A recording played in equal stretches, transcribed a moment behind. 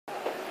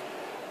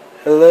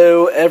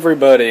Hello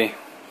everybody.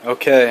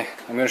 Okay,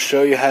 I'm going to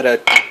show you how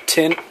to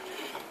tint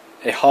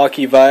a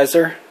hockey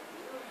visor.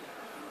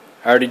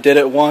 I already did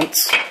it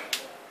once.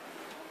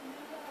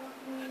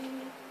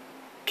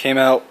 Came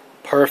out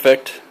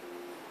perfect.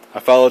 I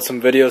followed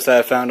some videos that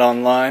I found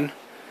online.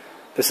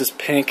 This is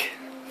pink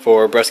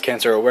for breast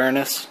cancer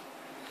awareness.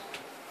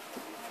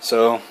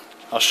 So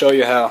I'll show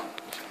you how.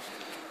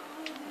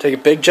 Take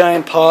a big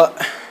giant pot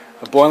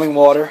of boiling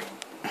water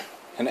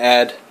and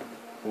add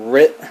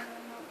RIT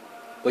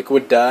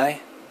liquid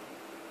dye.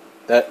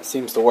 That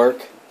seems to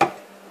work.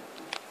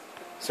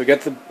 So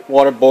get the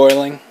water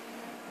boiling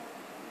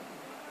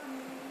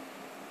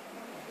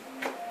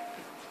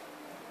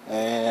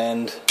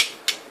and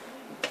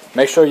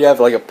make sure you have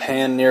like a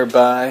pan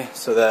nearby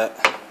so that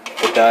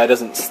the dye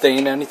doesn't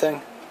stain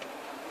anything,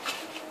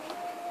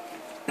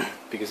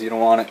 because you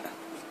don't want it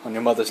on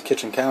your mother's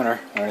kitchen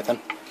counter or anything.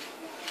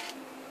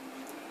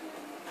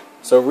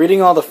 So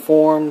reading all the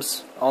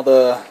forms, all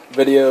the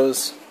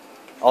videos,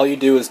 all you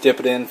do is dip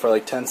it in for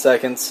like 10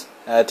 seconds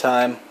at a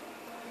time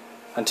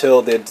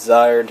until the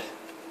desired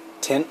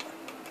tint.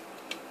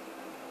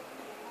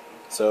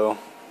 So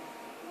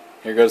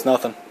here goes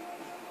nothing.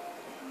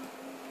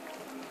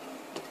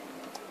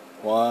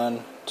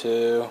 1,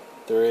 2,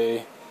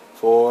 3,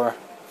 4,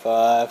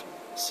 5,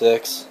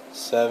 6,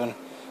 7,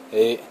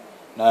 8,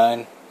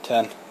 9,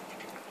 10.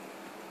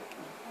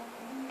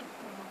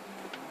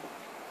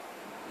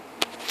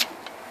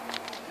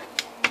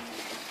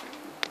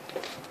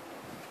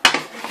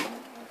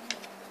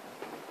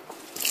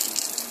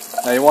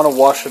 Now you want to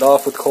wash it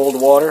off with cold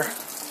water.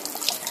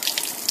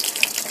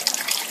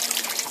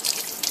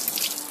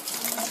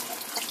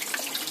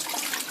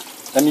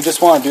 Then you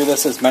just want to do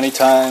this as many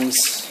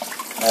times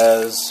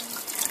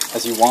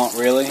as you want,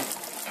 really.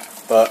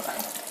 But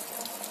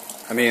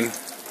I mean,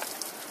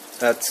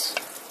 that's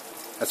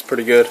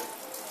pretty good.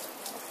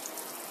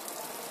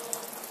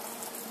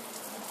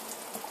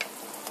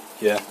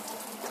 Yeah.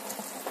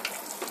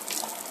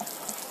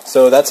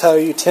 So that's how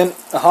you tint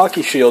a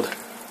hockey shield.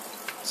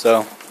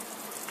 So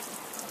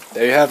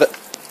there you have it.